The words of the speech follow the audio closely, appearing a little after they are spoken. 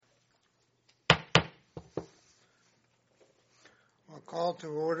I'll call to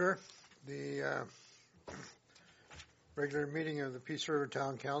order the regular meeting of the Peace River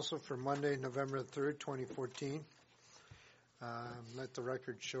Town Council for Monday, November 3rd, 2014. Let the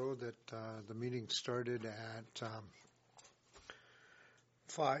record show that the meeting started at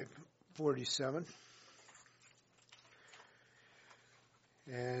 5:47.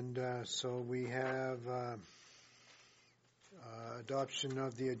 And so we have adoption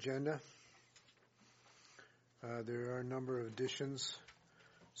of the agenda. There are a number of additions.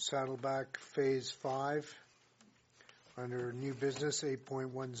 Saddleback Phase 5 under new business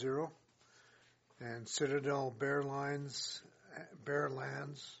 8.10 and Citadel Bearlands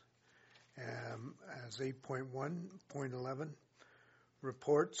as 8.1.11.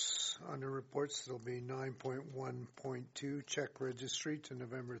 Reports, under reports there'll be 9.1.2 check registry to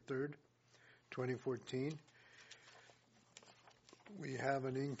November 3rd, 2014. We have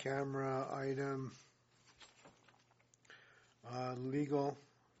an in-camera item, legal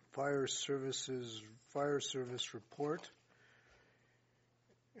fire service report,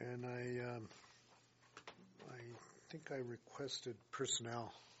 and I think I requested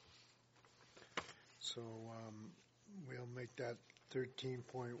personnel, so we'll make that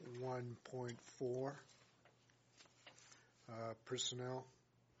 13.1.4 personnel,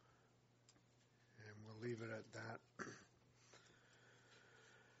 and we'll leave it at that.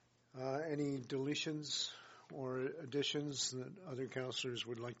 Any deletions or additions that other councillors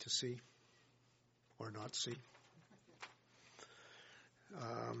would like to see or not see?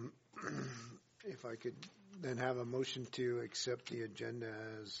 If I could then have a motion to accept the agenda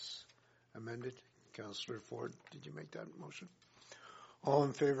as amended. Councillor Ford, did you make that motion? All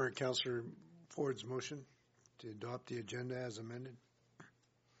in favor of Councillor Ford's motion to adopt the agenda as amended?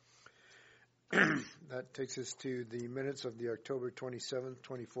 That takes us to the minutes of the October 27th,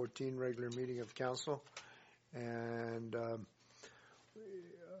 2014 regular meeting of Council. And I'm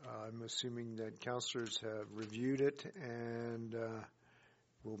assuming that councillors have reviewed it and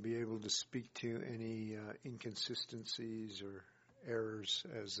will be able to speak to any inconsistencies or errors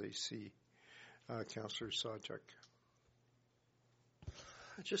as they see. Councillor Sawchuk.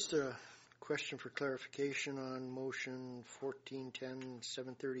 Just a question for clarification on motion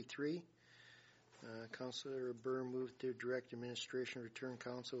 1410-733. Councillor Burr moved to direct administration return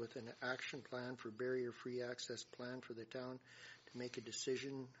council with an action plan for barrier-free access plan for the town to make a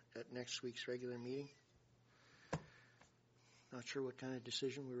decision at next week's regular meeting. Not sure what kind of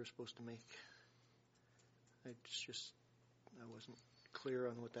decision we were supposed to make. I wasn't clear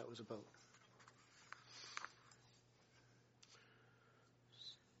on what that was about.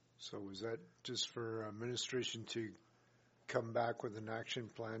 So was that just for administration to come back with an action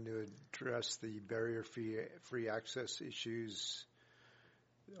plan to address the barrier-free access issues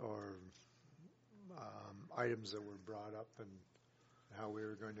or items that were brought up and how we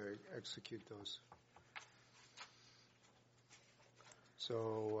were going to execute those?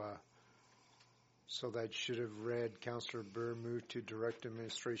 So that should have read, Councillor Burr moved to direct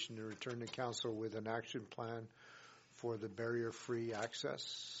administration to return to council with an action plan for the barrier-free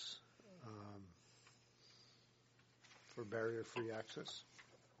access. For barrier-free access.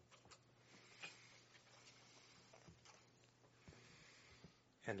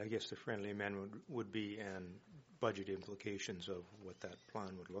 And I guess the friendly amendment would be and budget implications of what that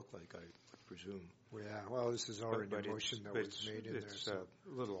plan would look like, I would presume. Yeah, well, this is already a motion that was made in there. It's a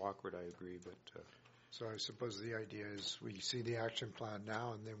little awkward, I agree, but... So I suppose the idea is we see the action plan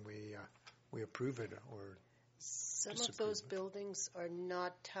now and then we approve it or... Some of those buildings are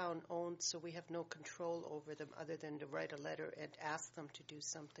not town-owned, so we have no control over them other than to write a letter and ask them to do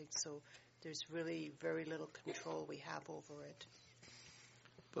something. So there's really very little control we have over it.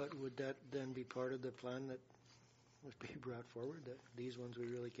 But would that then be part of the plan that was being brought forward, that these ones we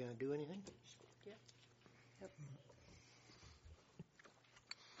really can't do anything? Yeah. Yep.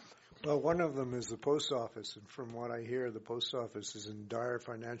 Well, one of them is the post office, and from what I hear, the post office is in dire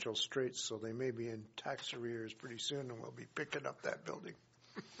financial straits, so they may be in tax arrears pretty soon, and we'll be picking up that building.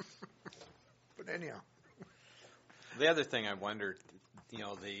 But anyhow. The other thing I wondered,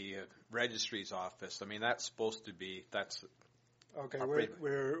 the registry's office, I mean, that's supposed to be, that's... Okay,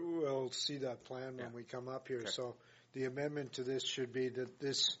 we'll see that plan when we come up here. Okay. So the amendment to this should be that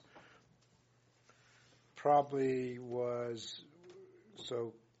this probably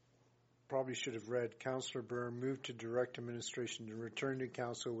should have read, Councillor Burr moved to direct administration to return to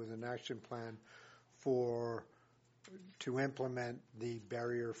council with an action plan to implement the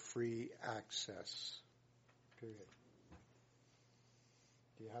barrier-free access. Period.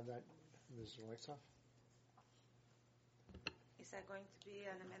 Do you have that, Ms. Alexa? Is that going to be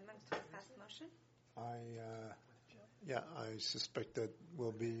an amendment to the past motion? Yeah, I suspect that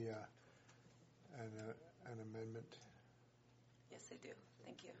will be an amendment. Yes, I do.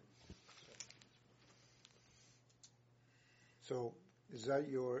 Thank you. So is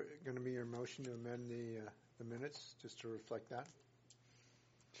that going to be your motion to amend the minutes, just to reflect that?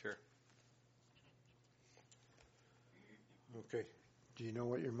 Sure. Okay. Do you know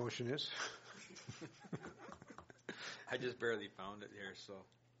what your motion is? I just barely found it here, so.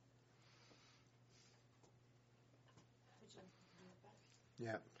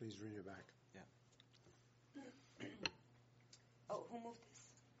 Yeah, please read it back. Oh, who moved this?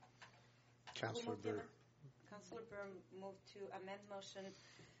 Councillor Burr. Councillor Burr moved to amend motion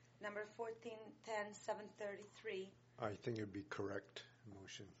number 1410-733. I think it'd be correct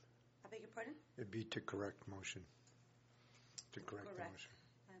motion. I beg your pardon? It'd be to correct motion. To correct the motion.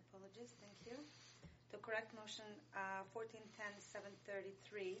 My apologies. Thank you. To correct motion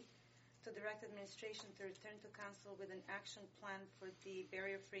 1410-733 to direct administration to return to council with an action plan for the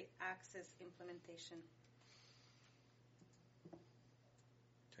barrier-free access implementation.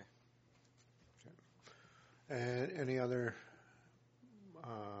 And any other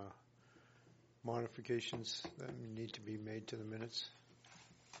modifications that need to be made to the minutes?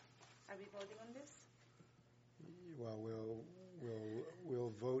 Are we voting on this? Well,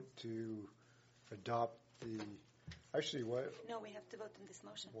 we'll vote to adopt the. Actually, why? No, we have to vote on this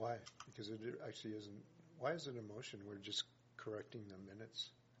motion. Why? Because it actually isn't. Why is it a motion? We're just correcting the minutes.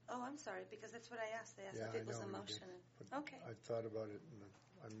 Oh, I'm sorry, because that's what I asked. I asked Yeah, if it was I a know you motion. did. Okay. I thought about it, and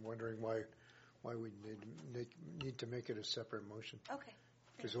I'm wondering why we need to make it a separate motion. Okay.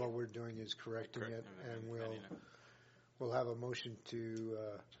 Because what we're doing is correcting it, and we'll have a motion to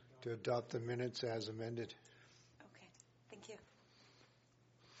adopt the minutes as amended. Okay. Thank you.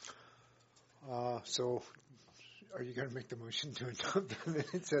 So, are you going to make the motion to adopt the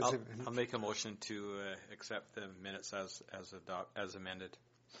minutes as amended? I'll make a motion to accept the minutes as amended.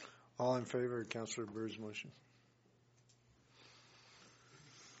 All in favor of Councillor Burr's motion?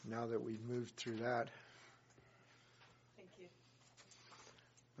 Now that we've moved through that, Thank you.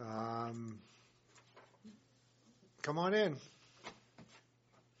 come on in.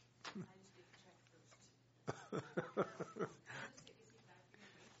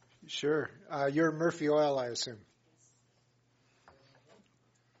 Sure. You're Murphy Oil, I assume.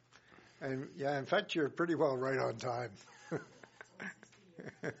 And yeah, in fact, you're pretty well right on time.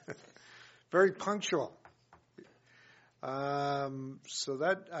 Very punctual. So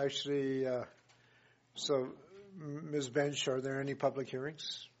that actually, so Ms. Bench, are there any public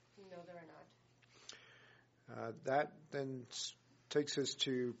hearings? No, there are not. That then takes us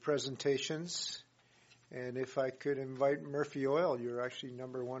to presentations. And if I could invite Murphy Oil, you're actually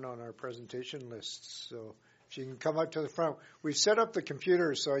number one on our presentation list. So if you can come up to the front. We've set up the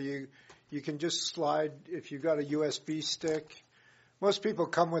computer so you can just slide if you've got a USB stick. Most people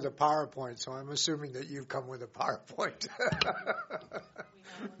come with a PowerPoint, so I'm assuming that you've come with a PowerPoint.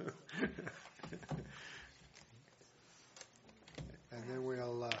 And then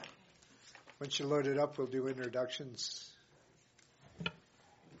we'll, once you load it up, we'll do introductions.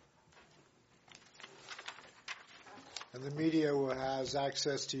 And the media has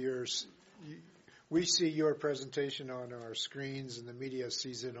access to yours. We see your presentation on our screens, and the media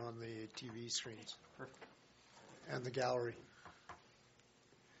sees it on the TV screens. Perfect. And the gallery.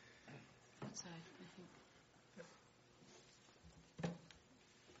 Outside, I think.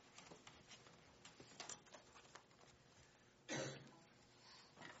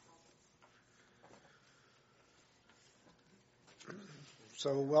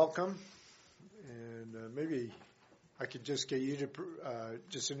 So welcome, and maybe I could just get you to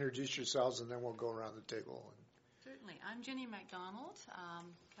just introduce yourselves, and then we'll go around the table. Certainly. I'm Jenny MacDonald.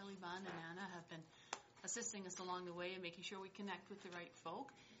 Kelly Bunn and Anna have been assisting us along the way and making sure we connect with the right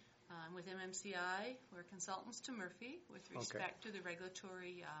folk. I'm with MMCI. We're consultants to Murphy with respect to the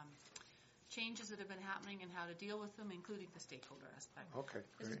regulatory changes that have been happening and how to deal with them, including the stakeholder aspect. Okay,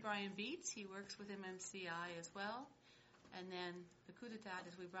 This is great. Brian Beats. He works with MMCI as well. And then the coup d'etat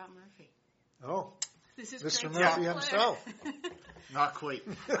is we brought Murphy. Oh, This is Mr. Craig Murphy Sinclair. himself. Not quite.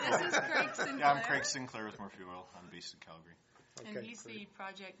 This is Craig Sinclair. Yeah, I'm Craig Sinclair with Murphy Oil. I'm based in Calgary. And Okay, he's great. the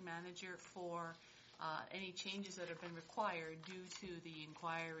project manager for any changes that have been required due to the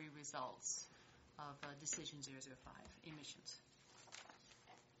inquiry results of Decision 005 emissions.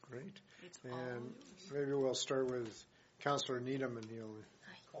 Great. It's all And maybe we'll start with Councillor Needham, and he'll.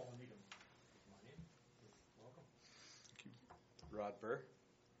 Rod Burr.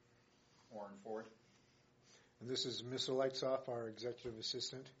 Warren Ford. And this is Mr. Lightsoff, our executive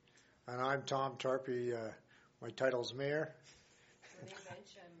assistant. And I'm Tom Tarpey. My title's mayor. Renee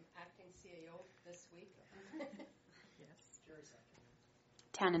Bench, I'm acting CAO this week.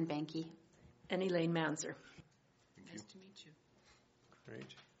 Cannon Banky. And Elaine Manzer. Nice to meet you. Great.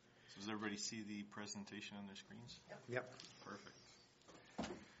 So does everybody see the presentation on their screens? Yep.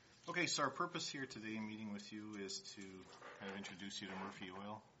 Perfect. Okay, so our purpose here today, meeting with you, is to kind of introduce you to Murphy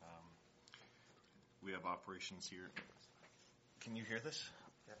Oil. We have operations here. Can you hear this?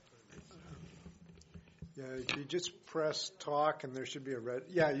 Yeah, if you just press talk and there should be a red,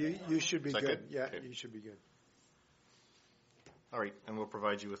 you should be Is that good. good? Yeah, Okay. you should be good. All right, and we'll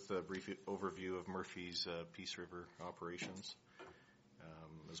provide you with a brief overview of Murphy's Peace River operations.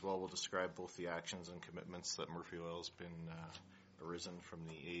 As well, we'll describe both the actions and commitments that Murphy Oil has been arisen from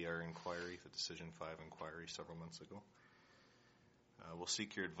the AER inquiry, the Decision 5 inquiry several months ago. We'll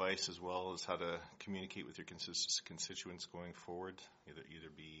seek your advice as well as how to communicate with your constituents going forward, either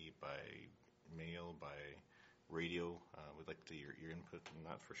be by mail, by radio. We'd like your input on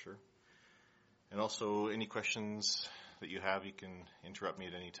that for sure. And also, any questions that you have, you can interrupt me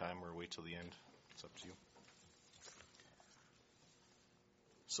at any time or wait till the end. It's up to you.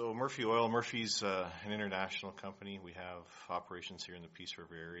 So Murphy Oil, Murphy's an international company. We have operations here in the Peace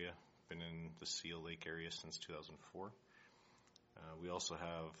River area, been in the Seal Lake area since 2004. We also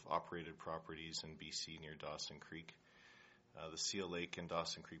have operated properties in BC near Dawson Creek. The Seal Lake and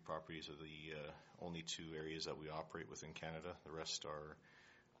Dawson Creek properties are the only two areas that we operate within Canada. The rest are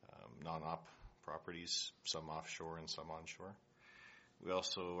non-op properties, some offshore and some onshore. We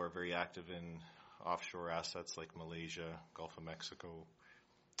also are very active in offshore assets like Malaysia, Gulf of Mexico.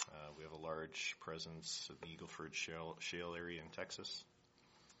 We have a large presence in the Eagle Ford Shale area in Texas.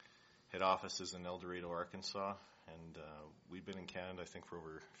 Head office is in El Dorado, Arkansas, and we've been in Canada, I think, for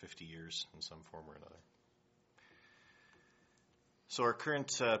over 50 years in some form or another. So our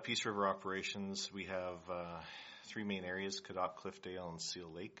current Peace River operations, we have three main areas, Cadotte, Cliffdale, and Seal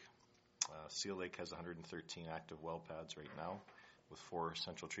Lake. Seal Lake has 113 active well pads right now with 4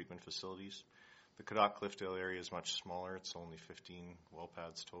 central treatment facilities. The Cadotte Cliffdale area is much smaller. It's only 15 well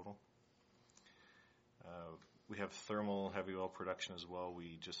pads total. We have thermal heavy oil production as well.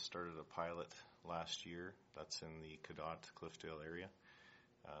 We just started a pilot last year. That's in the Cadotte Cliffdale area.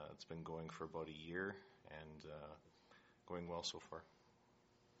 It's been going for about a year and going well so far.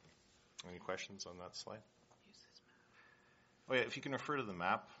 Any questions on that slide? Oh yeah, if you can refer to the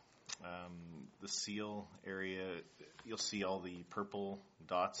map, the Seal area, you'll see all the purple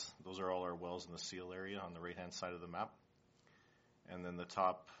dots. Those are all our wells in the Seal area on the right-hand side of the map. And then the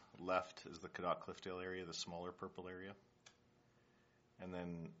top left is the Cadotte Cliffdale area, the smaller purple area. And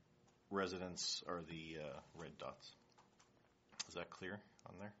then residents are the red dots. Is that clear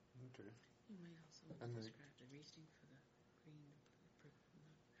on there? Okay. You might also And the- describe the reasoning for the green and purple.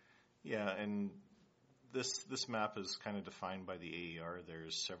 Yeah, and this map is kind of defined by the AER.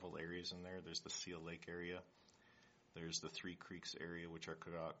 There's several areas in there. There's the Seal Lake area. There's the Three Creeks area, which our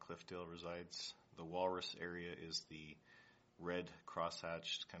Cadotte Cliffdale resides. The Walrus area is the red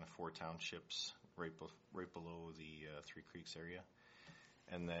crosshatched kind of 4 townships right below the Three Creeks area.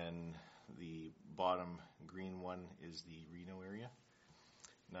 And then the bottom green one is the Reno area.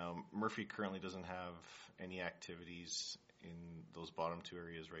 Now, Murphy currently doesn't have any activities in those bottom 2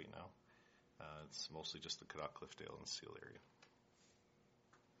 areas right now. It's mostly just the Cadotte Cliffdale and Seal area.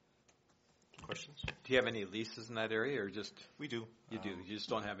 Questions? Do you have any leases in that area, or just We do. you do? You just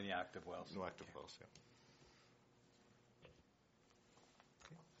don't have any active wells. No active wells, yeah.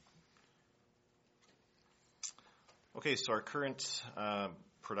 Okay, so our current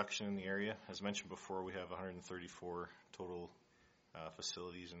production in the area, as mentioned before, we have 134 total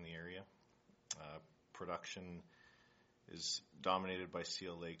facilities in the area. Production is dominated by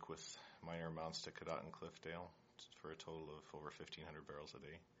Seal Lake with minor amounts to Cadotte and Cliffdale for a total of over 1,500 barrels a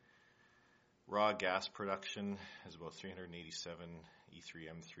day. Raw gas production is about 387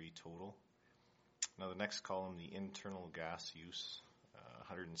 E3M3 total. Now the next column, the internal gas use,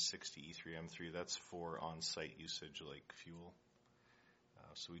 160 E3M3, that's for on-site usage like fuel.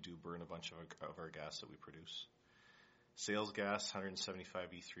 So we do burn a bunch of our gas that we produce. Sales gas, 175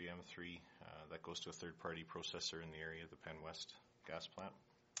 E3M3, that goes to a third-party processor in the area, the Penn West gas plant.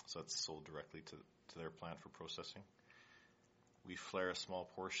 So that's sold directly to their plant for processing. We flare a small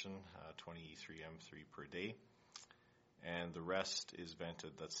portion, 20 E3M3 per day, and the rest is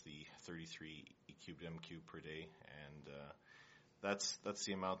vented. That's the 33 E cubed M cube per day, and that's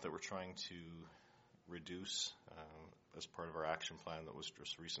the amount that we're trying to reduce as part of our action plan that was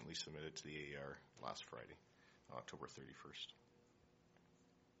just recently submitted to the AER last Friday, October 31st.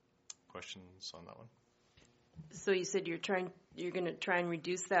 Questions on that one? So you said you're going to try and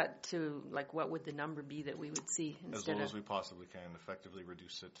reduce that to, like, what would the number be that we would see As instead low of? as we possibly can, effectively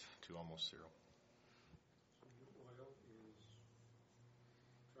reduce it to almost zero.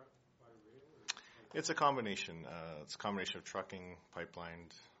 It's a combination. It's a combination of trucking,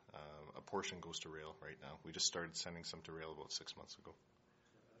 pipelined. A portion goes to rail right now. We just started sending some to rail about 6 months ago.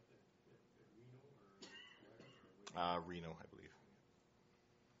 Reno, I believe.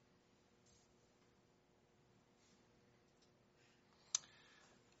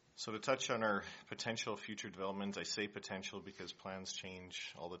 So to touch on our potential future development, I say potential because plans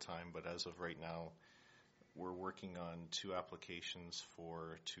change all the time, but as of right now, we're working on 2 applications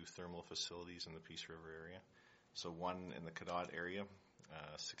for 2 thermal facilities in the Peace River area. So one in the Cadott area,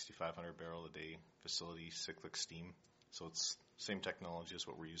 6,500 barrel a day facility, cyclic steam. So it's same technology as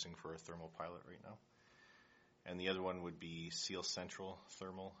what we're using for our thermal pilot right now. And the other one would be Seal Central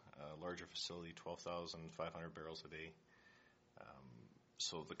Thermal, a larger facility, 12,500 barrels a day.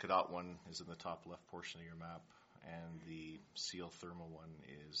 So the Cadott one is in the top left portion of your map, and the Seal Thermal one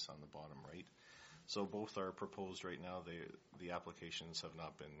is on the bottom right. So both are proposed right now. The applications have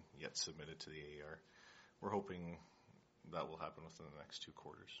not been yet submitted to the AER. We're hoping that will happen within the next 2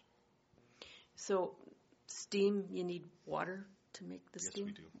 quarters. So steam, you need water to make the steam?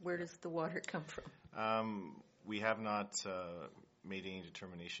 Yes, we do. Where does the water come from? We have not made any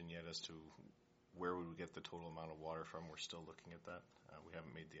determination yet as to where we would get the total amount of water from. We're still looking at that. We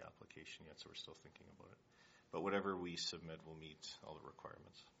haven't made the application yet, so we're still thinking about it. But whatever we submit will meet all the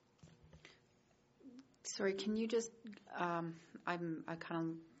requirements. Sorry, can you just, I kind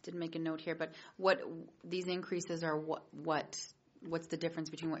of didn't make a note here, but what these increases are, what's the difference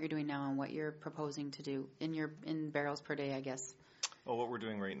between what you're doing now and what you're proposing to do in barrels per day, I guess? Well, what we're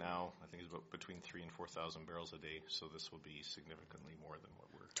doing right now, I think, is about between 3,000 and 4,000 barrels a day, so this will be significantly more than what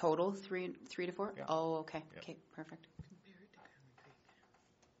we're... Total, 3 to 4? Yeah. Oh, okay. Yeah. Okay, perfect.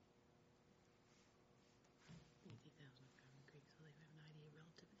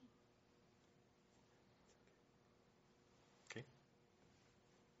 Okay.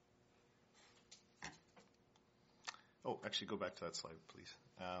 Oh, actually, go back to that slide, please.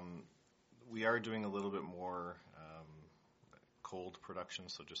 We are doing a little bit more cold production,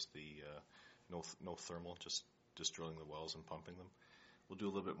 so just the no thermal, just drilling the wells and pumping them. We'll do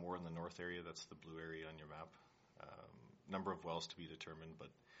a little bit more in the north area. That's the blue area on your map. Number of wells to be determined, but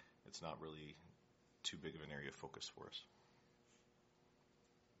it's not really too big of an area of focus for us.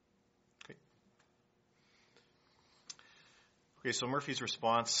 Okay, so Murphy's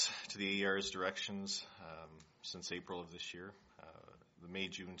response to the AER's directions since April of this year, the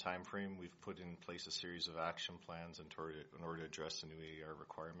May-June timeframe, we've put in place a series of action plans in order to address the new AER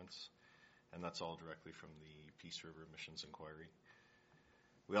requirements, and that's all directly from the Peace River Emissions Inquiry.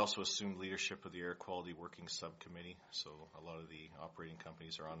 We also assumed leadership of the Air Quality Working Subcommittee, so a lot of the operating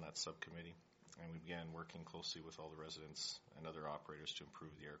companies are on that subcommittee, and we began working closely with all the residents and other operators to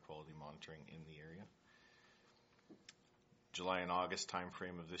improve the air quality monitoring in the area. July and August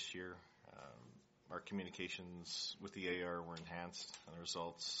timeframe of this year, our communications with the AER were enhanced, and the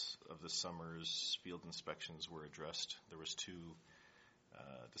results of this summer's field inspections were addressed. There was 2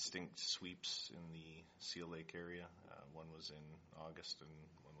 distinct sweeps in the Seal Lake area. One was in August and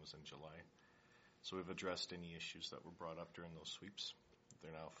one was in July. So we've addressed any issues that were brought up during those sweeps.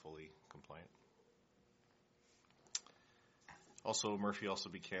 They're now fully compliant. Also, Murphy also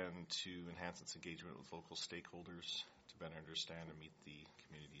began to enhance its engagement with local stakeholders to better understand and meet the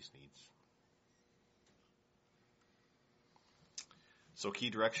community's needs. So key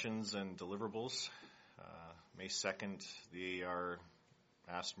directions and deliverables. May 2nd, the AER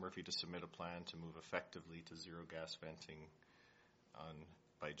asked Murphy to submit a plan to move effectively to zero gas venting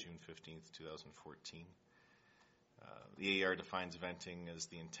by June 15th, 2014. The AER defines venting as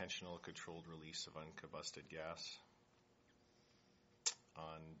the intentional controlled release of uncombusted gas.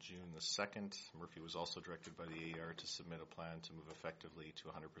 On June the 2nd, Murphy was also directed by the AER to submit a plan to move effectively to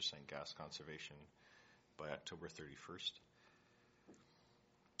 100% gas conservation by October 31st.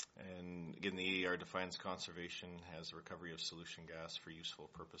 And again, the AER defines conservation as recovery of solution gas for useful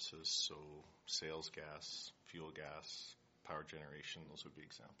purposes, so sales gas, fuel gas, power generation, those would be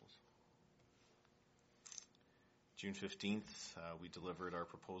examples. June 15th, we delivered our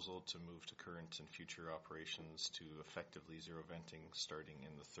proposal to move to current and future operations to effectively zero venting starting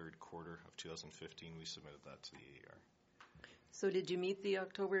in the 3rd quarter of 2015. We submitted that to the AER. So did you meet the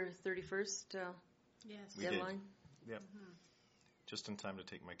October 31st Yes. deadline? Yep. Mm-hmm. Just in time to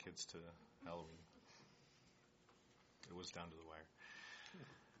take my kids to Halloween. It was down to the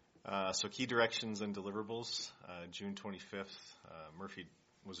wire. So key directions and deliverables. June 25th, Murphy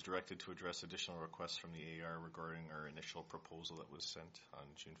was directed to address additional requests from the AER regarding our initial proposal that was sent on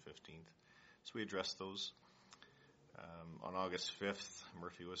June 15th. So we addressed those. On August 5th,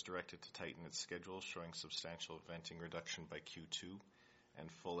 Murphy was directed to tighten its schedule, showing substantial venting reduction by Q2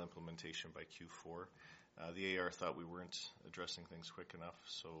 and full implementation by Q4. The AR thought we weren't addressing things quick enough,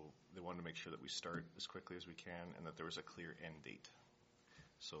 so they wanted to make sure that we start as quickly as we can and that there was a clear end date.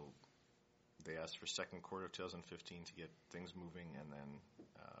 So they asked for second quarter of 2015 to get things moving, and then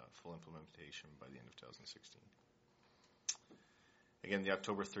full implementation by the end of 2016. Again, the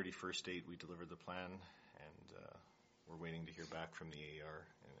October 31st date, we delivered the plan, and we're waiting to hear back from the AR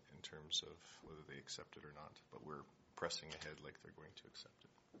in terms of whether they accept it or not. But we're pressing ahead like they're going to accept it.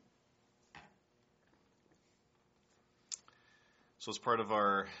 So as part of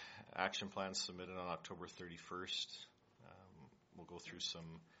our action plan submitted on October 31st, we'll go through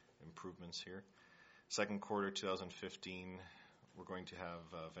some improvements here. Second quarter 2015, we're going to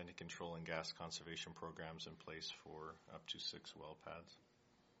have venting control and gas conservation programs in place for up to 6 well pads.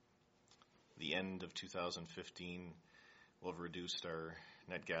 The end of 2015, we'll have reduced our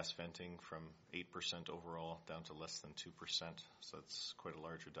net gas venting from 8% overall down to less than 2%. So that's quite a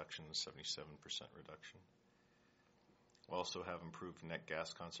large reduction, a 77% reduction. We'll also have improved net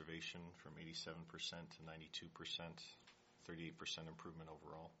gas conservation from 87% to 92%, 38% improvement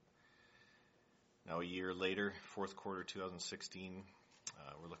overall. Now a year later, fourth quarter 2016,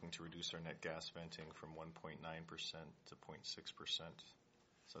 we're looking to reduce our net gas venting from 1.9% to 0.6%.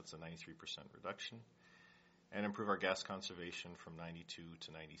 So that's a 93% reduction. And improve our gas conservation from 92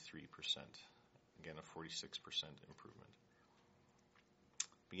 to 93%. Again, a 46% improvement.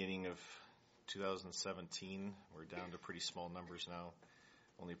 Beginning of 2017, we're down to pretty small numbers now.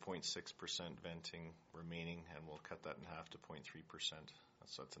 Only 0.6% venting remaining, and we'll cut that in half to 0.3%.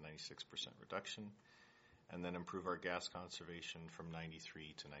 So that's a 96% reduction. And then improve our gas conservation from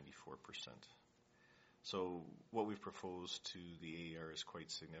 93 to 94%. So what we've proposed to the AER is quite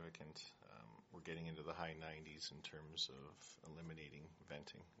significant. We're getting into the high 90s in terms of eliminating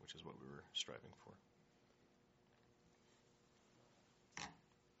venting, which is what we were striving for.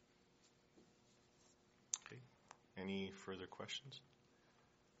 Okay. Any further questions?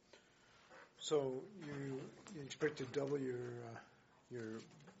 So you expect to double your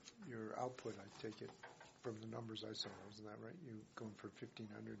output, I take it, from the numbers I saw. Isn't that right? You going from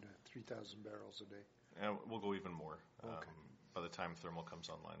 1,500 to 3,000 barrels a day. We'll go even more. Okay. By the time thermal comes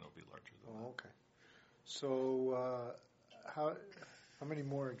online, it'll be larger than that. Okay. So how many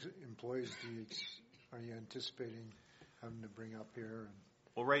more employees are you anticipating having to bring up here?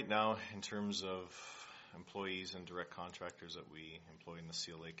 Well, right now, in terms of employees and direct contractors that we employ in the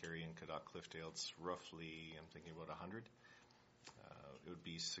Seal Lake area and Cadoc Cliffdale, it's roughly, I'm thinking about 100. It would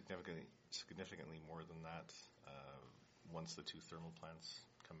be significantly more than that once the 2 thermal plants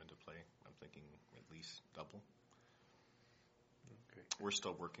come into play. I'm thinking at least double. Okay. We're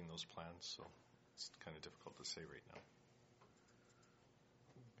still working those plans, so it's kind of difficult to say right now.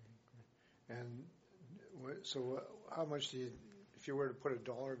 Okay. And so how much do you, if you were to put a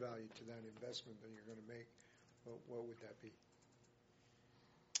dollar value to that investment that you're going to make, what would that be?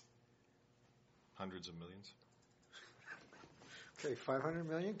 Hundreds of millions. Okay, 500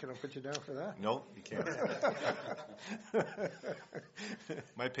 million? Can I put you down for that? No, you can't.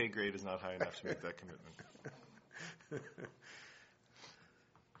 My pay grade is not high enough to make that commitment.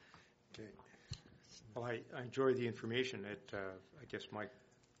 Okay. Well, I enjoy the information. I guess, Mike,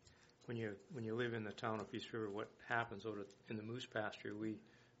 when you live in the town of Peace River, what happens out in the moose pasture,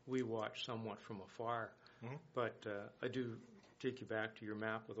 we watch somewhat from afar. Mm-hmm. But I do take you back to your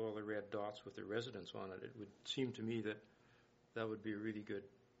map with all the red dots with the residents on it. It would seem to me that would be a really good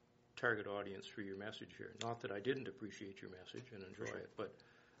target audience for your message here. Not that I didn't appreciate your message and enjoy it, but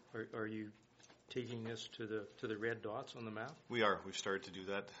are you taking this to the red dots on the map? We are. We've started to do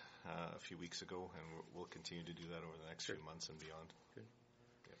that a few weeks ago, and we'll continue to do that over the next few months and beyond. Good.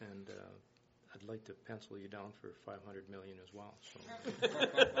 Yeah. And I'd like to pencil you down for 500 million as well. So.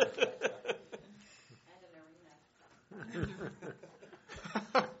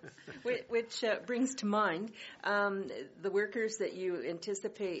 Which brings to mind the workers that you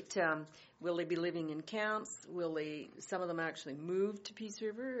anticipate. Will they be living in camps? Will some of them actually move to Peace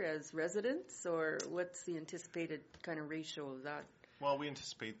River as residents, or what's the anticipated kind of ratio of that? Well, we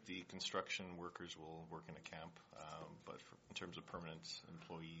anticipate the construction workers will work in a camp, but in terms of permanent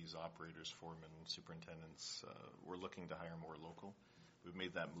employees, operators, foremen, superintendents, we're looking to hire more local. We've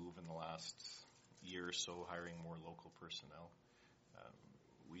made that move in the last year or so, hiring more local personnel.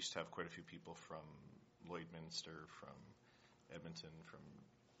 We used to have quite a few people from Lloydminster, from Edmonton, from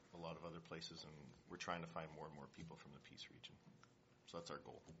a lot of other places, and we're trying to find more and more people from the Peace region. So that's our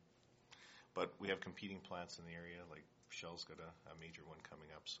goal. But we have competing plants in the area, like Shell's got a major one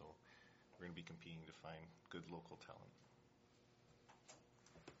coming up, so we're going to be competing to find good local talent.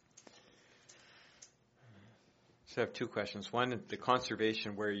 So I have two questions. One, the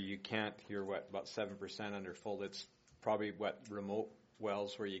conservation where you can't, you're what, about 7% under full. It's probably what, remote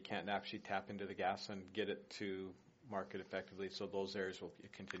wells where you can't actually tap into the gas and get it to market effectively. So those areas will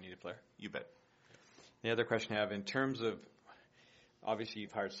continue to flare. You bet. The other question I have, in terms of, obviously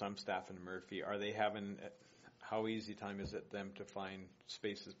you've hired some staff in Murphy. Are they having, how easy time is it them to find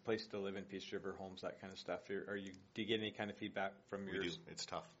spaces, place to live in Peace River, homes, that kind of stuff? Do you get any kind of feedback from We do. It's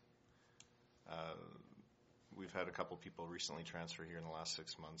tough. We've had a couple people recently transfer here in the last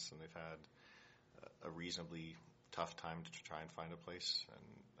 6 months, and they've had a reasonably tough time to try and find a place. And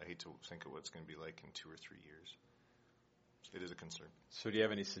I hate to think of what it's going to be like in 2 or 3 years. It is a concern. So do you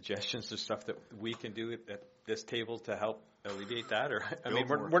have any suggestions or stuff that we can do at this table to help alleviate that? Or I mean,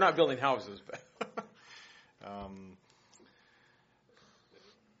 we're not building houses, but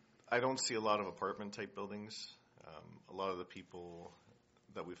I don't see a lot of apartment type buildings. A lot of the people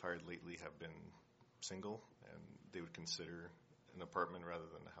that we've hired lately have been single, and they would consider an apartment rather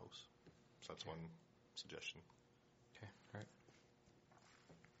than a house. So that's one suggestion. Okay, all right.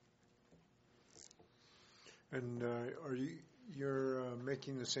 And you're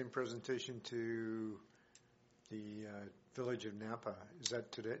making the same presentation to the village of Napa? Is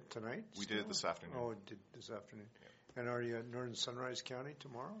that tonight? We did it this afternoon. Oh, it did this afternoon. Yeah. And are you at Northern Sunrise County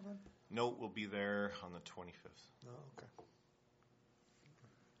tomorrow then? No, we'll be there on the 25th. Oh, okay.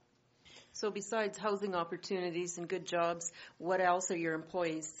 So besides housing opportunities and good jobs, what else are your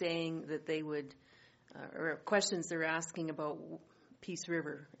employees saying that they would, or questions they're asking about Peace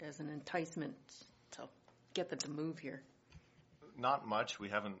River as an enticement to get them to move here? Not much. We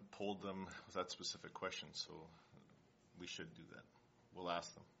haven't polled them with that specific question, so we should do that. We'll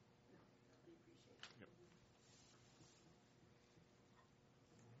ask them.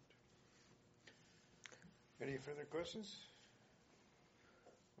 Yep. Any further questions?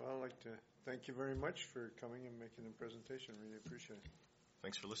 Well, I'd like to thank you very much for coming and making the presentation. Really appreciate it.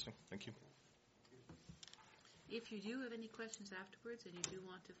 Thanks for listening. Thank you. If you do have any questions afterwards and you do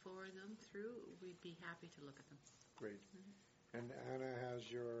want to forward them through, we'd be happy to look at them. Great. And Anna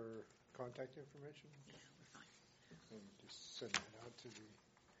has your contact information? Yeah, we're fine. And just send that out to the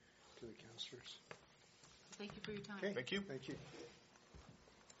councillors. Thank you for your time. Okay. Thank you. Thank you.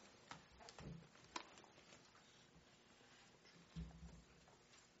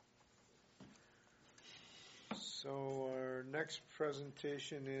 So our next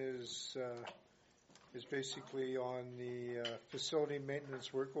presentation is basically on the facility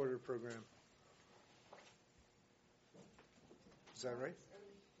maintenance work order program. Is that right?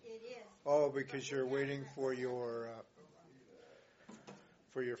 It is. Oh, because you're waiting for your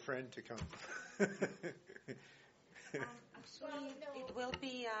friend to come. Actually, it will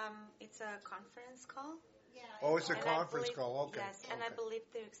be, it's a conference call. Yeah. Oh, it's a And conference I believe- call. Okay. Yes, and I Okay. believe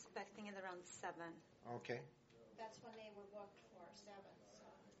they're expecting it around 7. Okay. That's when they were booked for 7.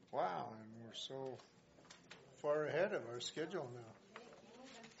 So. Wow, and we're so far ahead of our schedule now.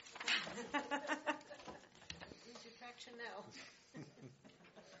 Use your traction now.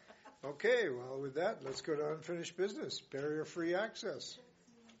 Okay, well, with that, let's go to unfinished business, barrier-free access.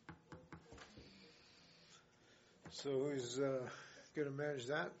 So who's going to manage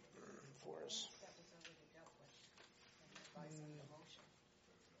that for us?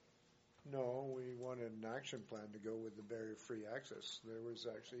 No, we wanted an action plan to go with the barrier-free access. There was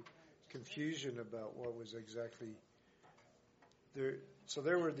actually confusion about what was exactly there. So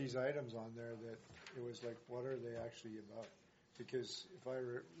there were these items on there that it was like, what are they actually about? Because if I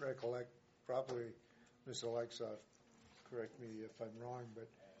recollect properly, Ms. Alexa, correct me if I'm wrong, but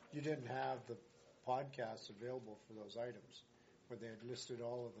you didn't have the podcasts available for those items where they had listed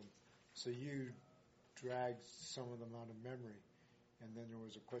all of them. So you dragged some of them out of memory. And then there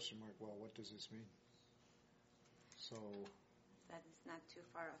was a question mark, well, what does this mean? So That is not too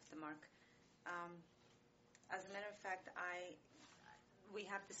far off the mark. As a matter of fact, we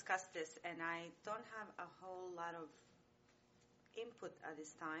have discussed this, and I don't have a whole lot of input at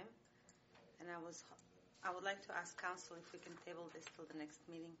this time. And I would like to ask council if we can table this till the next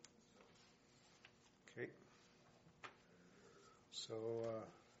meeting. okay. So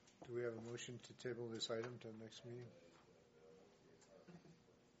do we have a motion to table this item to the next meeting?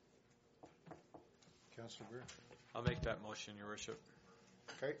 Councilor Brewer? I'll make that motion, Your Worship.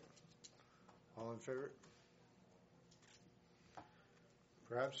 Okay. All in favor?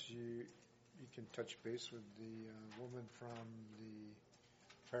 Perhaps you can touch base with the woman from the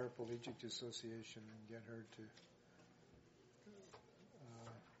Paraplegic Association and get her to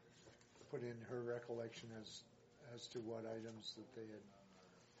put in her recollection as to what items that they had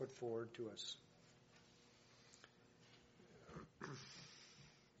put forward to us.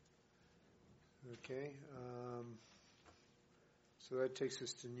 Okay. So that takes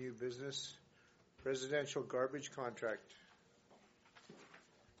us to new business. Residential garbage contract.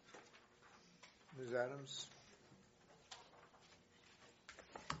 Ms. Adams?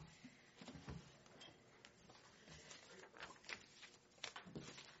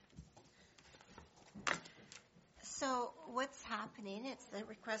 So what's happening, it's the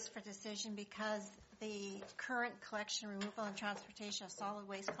request for decision because the current collection, removal, and transportation of solid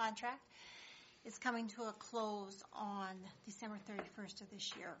waste contract is coming to a close on December 31st of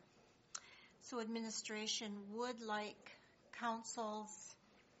this year. So administration would like council's,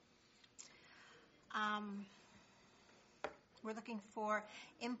 we're looking for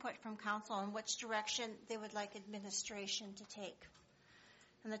input from council on which direction they would like administration to take.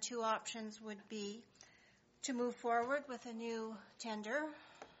 And the two options would be to move forward with a new tender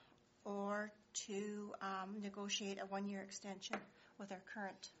or to negotiate a one-year extension with our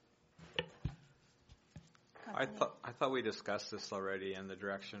current company. I thought we discussed this already, and the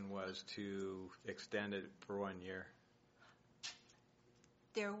direction was to extend it for 1 year.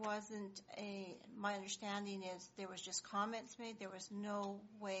 There wasn't my understanding is there was just comments made. There was no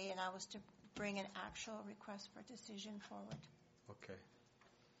way, and I was to bring an actual request for decision forward. Okay.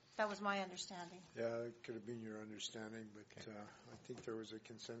 That was my understanding. Yeah, it could have been your understanding, but I think there was a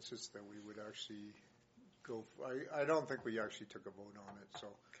consensus that we would actually go. I don't think we actually took a vote on it, so.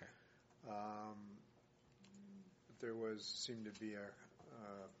 Okay. There seemed to be a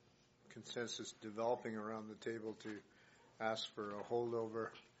consensus developing around the table to ask for a holdover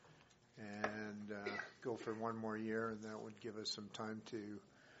and go for 1 more year, and that would give us some time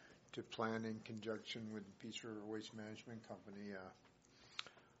to plan in conjunction with the Peace River Waste Management Company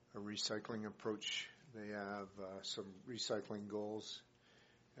a recycling approach. They have some recycling goals,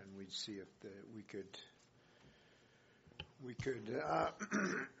 and we'd see if we could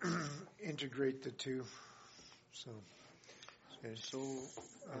integrate the two. So any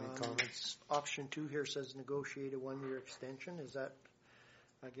comments? Option 2 here says negotiate a 1-year extension. Is that,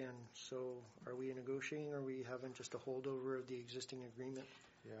 again, so are we negotiating or are we having just a holdover of the existing agreement?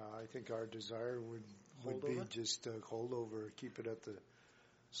 Yeah, I think our desire would be just a holdover, keep it at the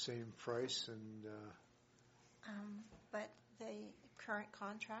same price, and but the current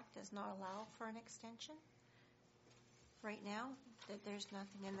contract does not allow for an extension. Right now, there's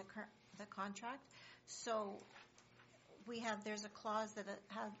nothing in the contract. So there's a clause that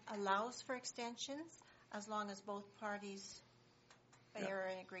allows for extensions as long as both parties are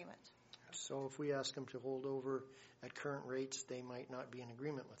in agreement. So if we ask them to hold over at current rates, they might not be in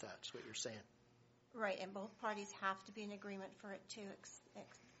agreement with that, is what you're saying. Right, and both parties have to be in agreement for it to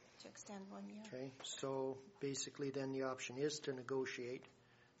extend 1 year. Okay, so basically then the option is to negotiate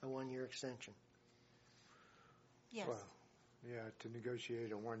a 1-year extension. Yes. Well, yeah, to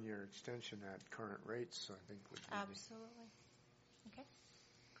negotiate a 1-year extension at current rates, I think would be absolutely. Okay.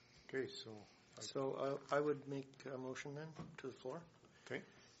 Okay, so I would make a motion then to the floor. Okay.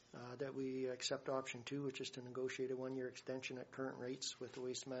 That we accept option 2, which is to negotiate a 1-year extension at current rates with the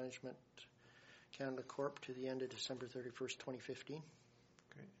Waste Management Canada Corp. To the end of December 31st, 2015.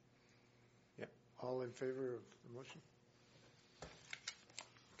 Okay. Yep. All in favor of the motion?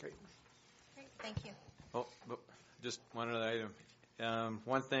 Okay. Great. Thank you. Oh, just one other item.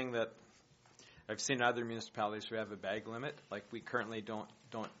 One thing that I've seen other municipalities who have a bag limit, like we currently don't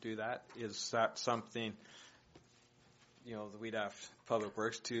do that. Is that something, that we'd have Public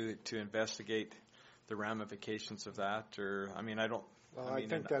Works to investigate the ramifications of that? Or, I don't. Well, I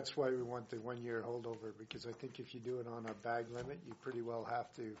think that's why we want the 1-year holdover, because I think if you do it on a bag limit, you pretty well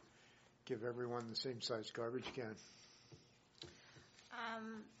have to give everyone the same size garbage can.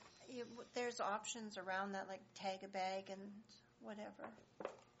 There's options around that, like tag a bag and whatever.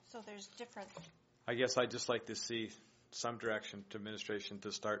 So there's different. I guess I'd just like to see some direction to administration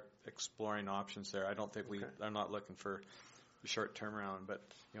to start exploring options there. I don't think I'm not looking for a short turnaround, but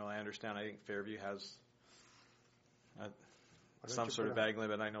I understand. I think Fairview has some sort of bag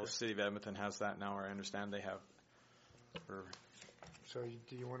limit. I know the City of Edmonton has that now, or I understand they have. So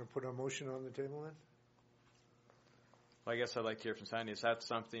do you want to put a motion on the table then? Well, I guess I'd like to hear from Sandy. Is that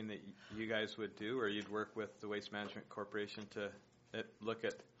something that you guys would do, or you'd work with the Waste Management Corporation to look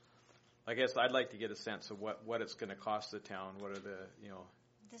at? I guess I'd like to get a sense of what it's going to cost the town. What are the,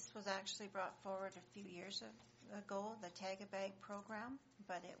 This was actually brought forward a few years ago, the Tag a Bag program,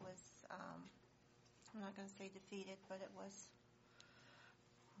 but it was, I'm not going to say defeated, but it was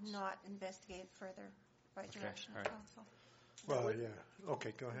not investigated further by direction of council. Well, yeah.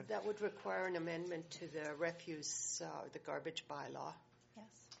 Okay, go ahead. That would require an amendment to the refuse, the garbage bylaw. Yes.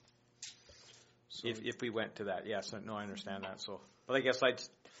 if we went to that, yes. No, I understand that. So, but I guess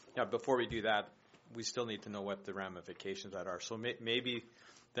before we do that, we still need to know what the ramifications of that are. So maybe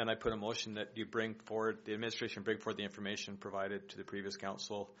then I put a motion that you bring forward, the administration bring forward the information provided to the previous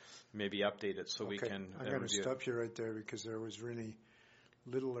council, maybe update it so we can I'm going to review it. stop you right there because there was really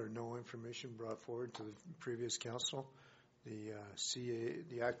little or no information brought forward to the previous council. The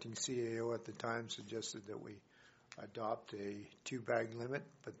acting CAO at the time suggested that we adopt a 2-bag limit,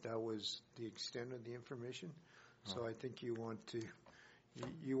 but that was the extent of the information. So I think you want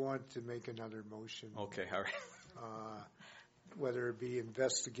to make another motion. Okay, all right. Whether it be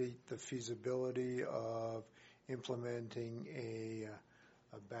investigate the feasibility of implementing a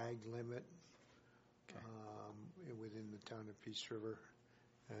bag limit within the town of Peace River,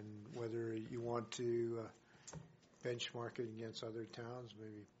 and whether you want to benchmark it against other towns,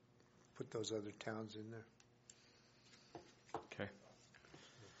 maybe put those other towns in there. Okay.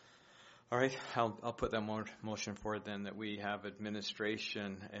 All right, I'll put that motion forward then, that we have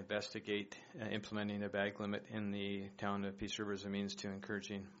administration investigate implementing a bag limit in the town of Peace River as a means to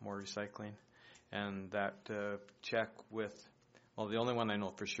encouraging more recycling. And that check with, well, the only one I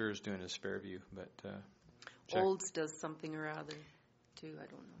know for sure is doing is Fairview, but check. Olds does something or other too, I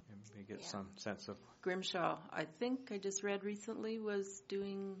don't know. We get some sense of. Grimshaw, I think I just read recently, was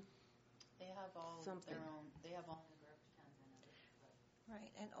doing They have all something. their own. They have all the garbage cans in it.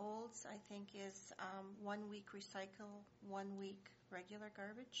 Right, and Olds, I think, is 1 week recycle, 1 week regular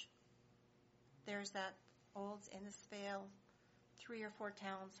garbage. There's that Olds, Innisfail, 3 or 4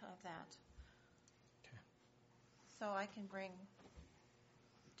 towns have that. Okay. So I can bring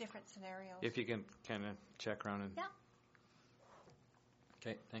different scenarios. If you can kind of check around and. Yeah.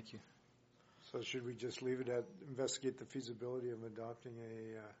 Okay, thank you. So should we just leave it at investigate the feasibility of adopting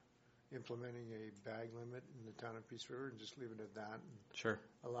implementing a bag limit in the town of Peace River, and just leave it at that? And Sure.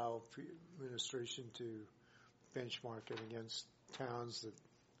 allow administration to benchmark it against towns that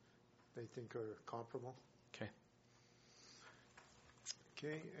they think are comparable. Okay.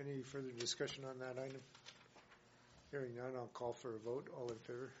 Okay, any further discussion on that item? Hearing none, I'll call for a vote. All in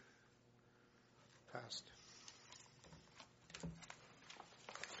favor? Passed.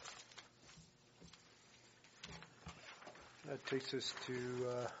 That takes us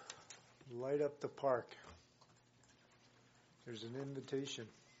to light up the park. There's an invitation.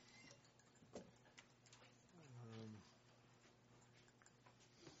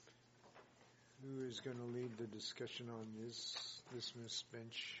 Who is going to lead the discussion on this Miss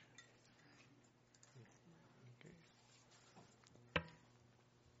Bench?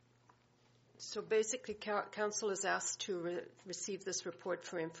 So basically, council is asked to receive this report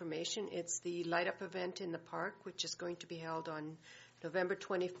for information. It's the light up event in the park, which is going to be held on November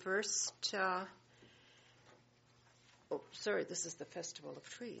 21st. This is the Festival of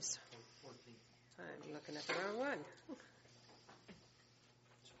Trees. I'm looking at the wrong one.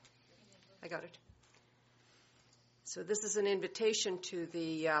 I got it. So this is an invitation to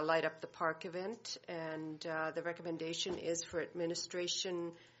the Light Up the Park event, and the recommendation is for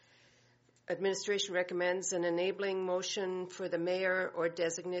administration. Administration recommends an enabling motion for the mayor or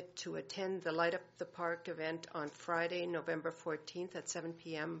designate to attend the Light Up the Park event on Friday, November 14th at 7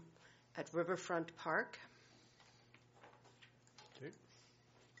 p.m. at Riverfront Park. Okay.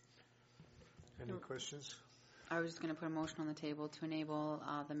 Any questions? I was just going to put a motion on the table to enable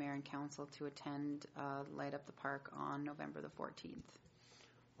the mayor and council to attend Light Up the Park on November the 14th.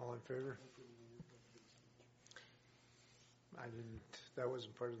 All in favor? That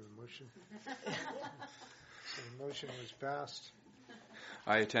wasn't part of the motion. So the motion was passed.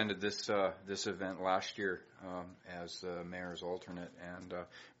 I attended this event last year as the mayor's alternate, and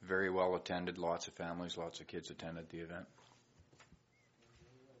very well attended. Lots of families, lots of kids attended the event.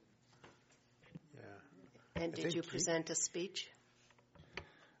 Yeah. And did you present a speech?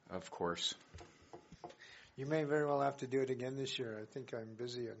 Of course. You may very well have to do it again this year. I think I'm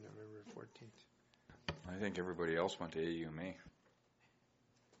busy on November 14th. I think everybody else went to AUMA.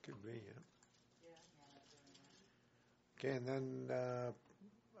 Could be, yeah. Okay, and then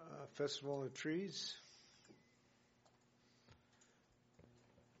Festival of Trees.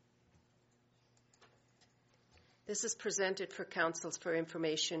 This is presented for councils for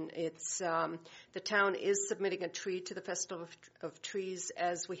information. It's the town is submitting a tree to the Festival of Trees,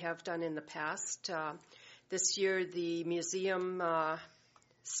 as we have done in the past. This year, the museum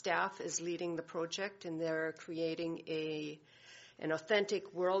staff is leading the project, and they're creating an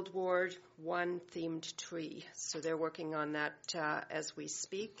authentic World War I themed tree. So they're working on that as we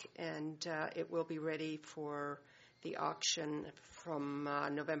speak, and it will be ready for the auction from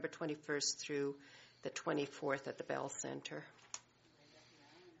November 21st through the 24th at the Bell Center.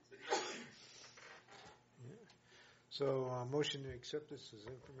 So motion to accept this as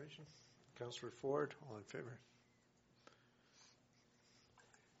information. Councillor Ford. All in favor?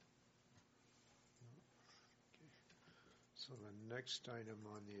 So the next item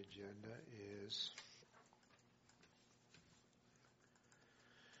on the agenda is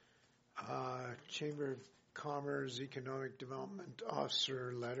Chamber of Commerce Economic Development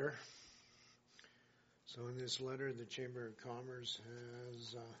Officer letter. So in this letter, the Chamber of Commerce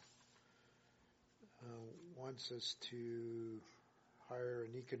has wants us to hire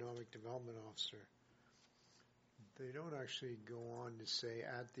an economic development officer. They don't actually go on to say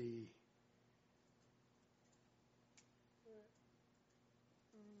at the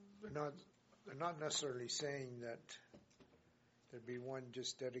they're not necessarily saying that there'd be one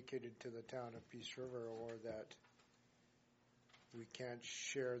just dedicated to the town of Peace River, or that we can't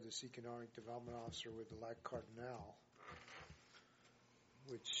share this economic development officer with the Lac Cardinal,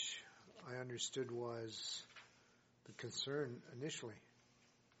 which I understood was the concern initially,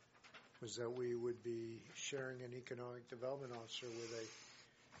 was that we would be sharing an economic development officer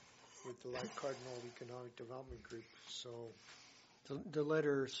with the Lac Cardinal Economic Development Group. So The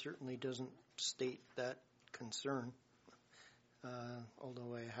letter certainly doesn't state that concern,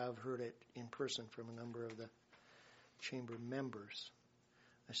 although I have heard it in person from a number of the chamber members.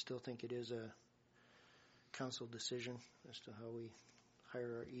 I still think it is a council decision as to how we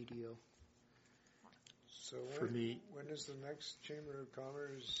hire our EDO. So For me, when is the next Chamber of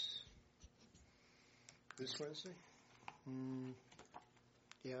Commerce? This Wednesday?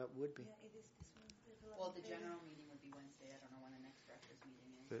 Yeah, it would be. Yeah, it is this Wednesday. Well, the general meeting would be Wednesday. I don't know when the next director's meeting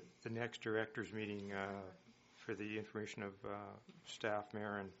is. the next director's meeting, for the information of staff,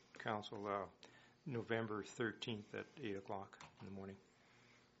 mayor, and council, November 13th at 8 o'clock in the morning.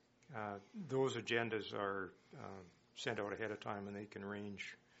 Those agendas are sent out ahead of time, and they can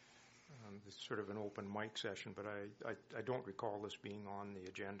range. It's sort of an open mic session, but I don't recall this being on the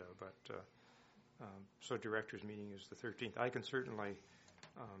agenda. But so director's meeting is the 13th. I can certainly,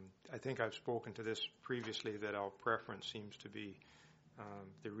 I think I've spoken to this previously, that our preference seems to be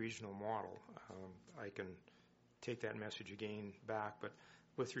the regional model. I can take that message again back, but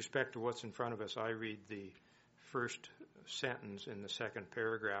with respect to what's in front of us, I read the first sentence in the second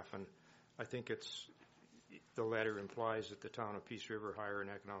paragraph, and I think the letter implies that the town of Peace River hire an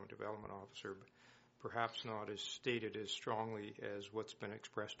economic development officer, but perhaps not as stated as strongly as what's been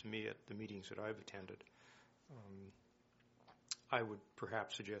expressed to me at the meetings that I've attended. I would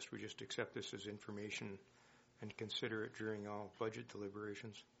perhaps suggest we just accept this as information and consider it during all budget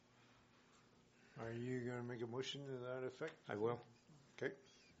deliberations. Are you going to make a motion to that effect? I will. Okay.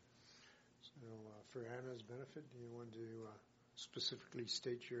 So for Anna's benefit, do you want to specifically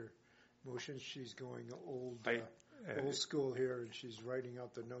state your motion? She's going old school here, and she's writing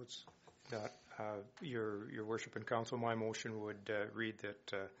out the notes. Your worship and council, my motion would read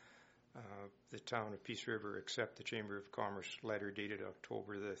that the town of Peace River accept the Chamber of Commerce letter dated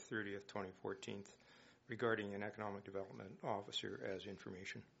October the 30th, 2014, regarding an economic development officer as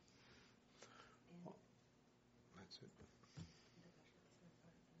information. That's it.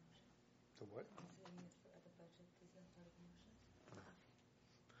 The what?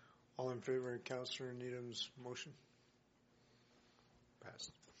 All in favor of Councillor Needham's motion?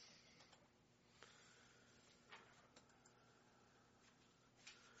 Passed.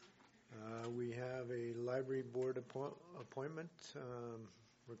 We have a library board appointment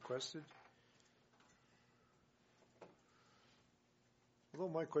requested.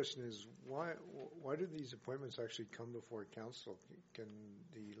 Although my question is, why do these appointments actually come before council? Can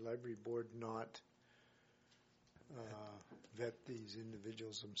the library board not vet these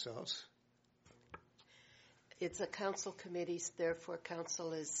individuals themselves? It's a council committee, therefore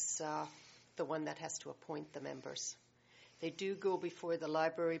council is the one that has to appoint the members. They do go before the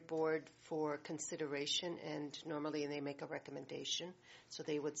library board for consideration, and normally they make a recommendation. So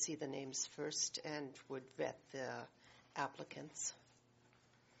they would see the names first and would vet the applicants.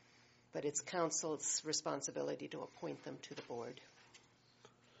 But it's council's responsibility to appoint them to the board.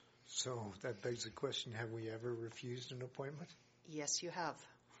 So that begs the question, have we ever refused an appointment? Yes, you have.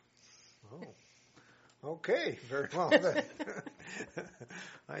 Oh, okay, very well then.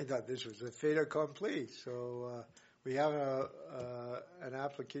 I thought this was a fait accompli. So we have an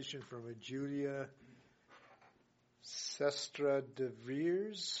application from a Julia Sestra de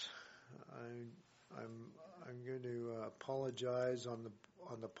Vries. I'm going to apologize on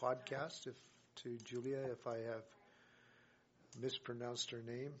the podcast to Julia if I have mispronounced her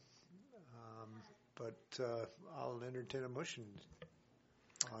name, but I'll entertain a motion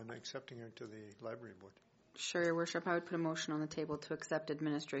on accepting her to the library board. Sure, Your Worship. I would put a motion on the table to accept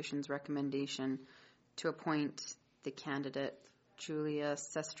administration's recommendation to appoint the candidate Julia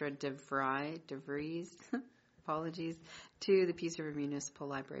Sestra DeVries, apologies, to the Peace River Municipal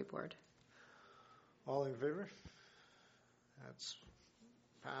Library Board. All in favor? That's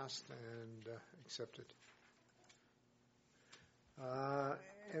passed and accepted.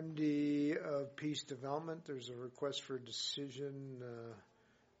 MD of Peace Development, there's a request for a decision.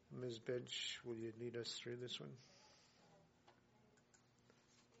 Ms. Bench, will you lead us through this one?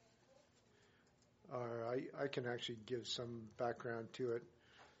 Or I can actually give some background to it.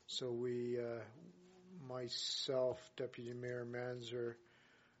 So we, myself, Deputy Mayor Manzer,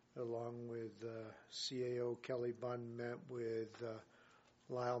 along with CAO Kelly Bunn, met with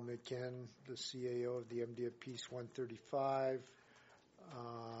Lyle McKen, the CAO of the MD of Peace 135,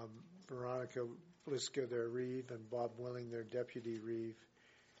 Veronica Bliska, their Reeve, and Bob Willing, their Deputy Reeve.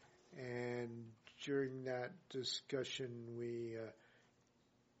 And during that discussion, we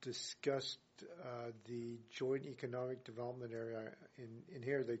discussed the Joint Economic Development Area. In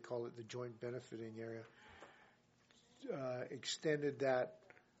here, they call it the Joint Benefiting Area. Extended that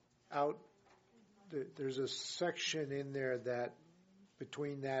out. There's a section in there that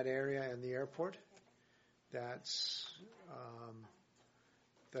between that area and the airport that's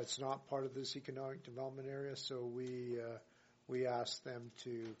not part of this economic development area. So we asked them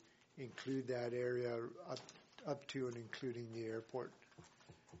to include that area up to and including the airport.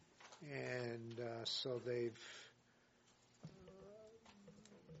 And so they've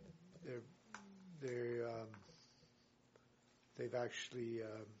actually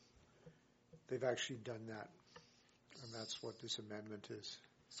done that, and that's what this amendment is.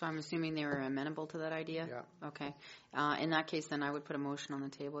 So I'm assuming they were amenable to that idea? Yeah. Okay. In that case, then I would put a motion on the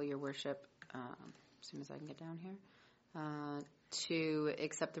table, Your Worship, as soon as I can get down here, to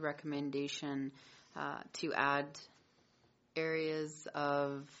accept the recommendation to add areas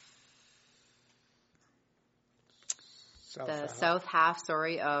of south half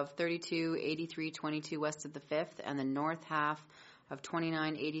of 328322 west of the 5th and the north half of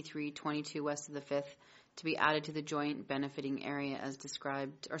 298322 west of the 5th to be added to the joint benefiting area as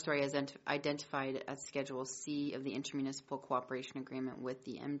identified as Schedule C of the Intermunicipal Cooperation Agreement with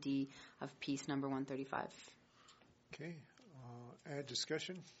the MD of Peace number 135. Okay. Add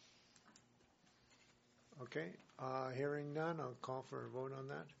discussion? Okay. Hearing none, I'll call for a vote on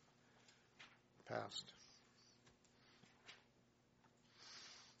that. Passed.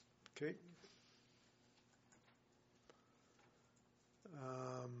 Okay.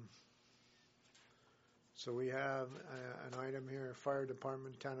 So we have an item here, Fire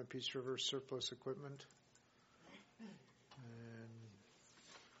Department, Town of Peace River surplus equipment. And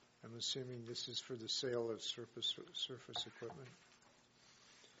I'm assuming this is for the sale of surface equipment.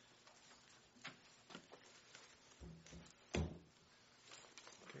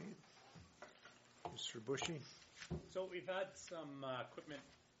 Okay. Mr. Bushy. So we've had some equipment.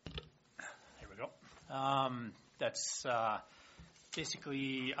 Here we go. That's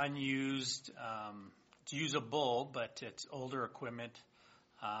basically unused. It's usable, but it's older equipment.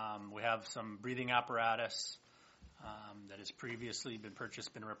 We have some breathing apparatus that has previously been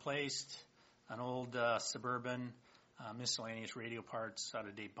purchased, been replaced, an old Suburban, miscellaneous radio parts,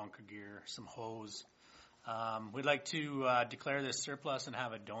 out-of-date bunker gear, some hose. We'd like to declare this surplus and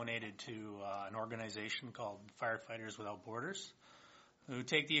have it donated to an organization called Firefighters Without Borders, who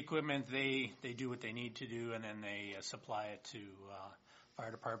take the equipment, they do what they need to do, and then they supply it to fire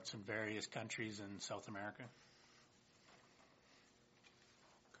departments in various countries in South America.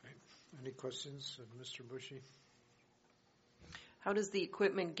 Okay. Any questions of Mr. Bushy? How does the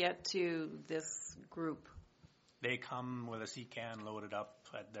equipment get to this group? They come with a sea can loaded up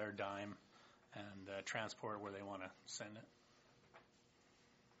at their dime and transport where they want to send it.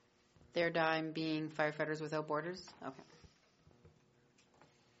 Their dime being Firefighters Without Borders? Okay.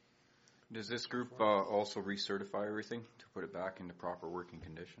 Does this group also recertify everything to put it back into proper working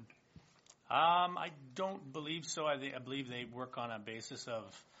condition? I don't believe so. I believe they work on a basis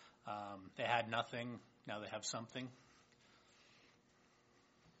of they had nothing, now they have something.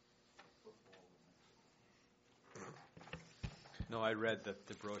 No, I read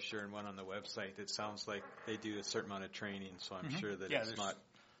the brochure and went on the website. It sounds like they do a certain amount of training, so I'm sure that it's not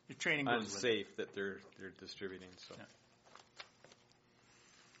the training unsafe that they're distributing. So.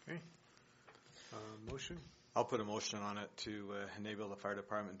 Okay. Motion? I'll put a motion on it to enable the fire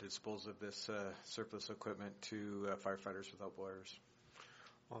department to dispose of this surplus equipment to Firefighters Without Borders.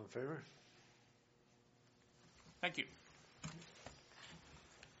 All in favor? Thank you.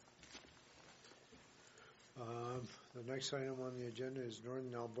 The next item on the agenda is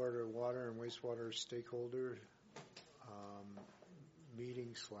Northern Alberta Water and Wastewater Stakeholder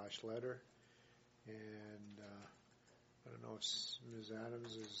meeting /letter. And I don't know if Ms.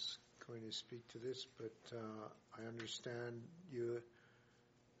 Adams is going to speak to this, but I understand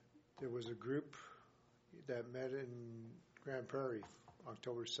there was a group that met in Grand Prairie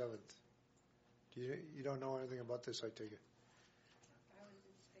October 7th. You don't know anything about this, I take it? I was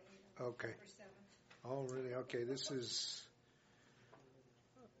in Spain on Okay. October 7th. Oh, really? Okay, this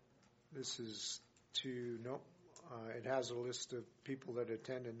is to, no, it has a list of people that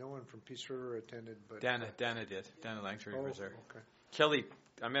attended. No one from Peace River attended, but... Dana did. Dana Langtry was there. Okay. Kelly,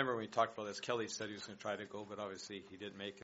 I remember when we talked about this, Kelly said he was going to try to go, but obviously he didn't make it.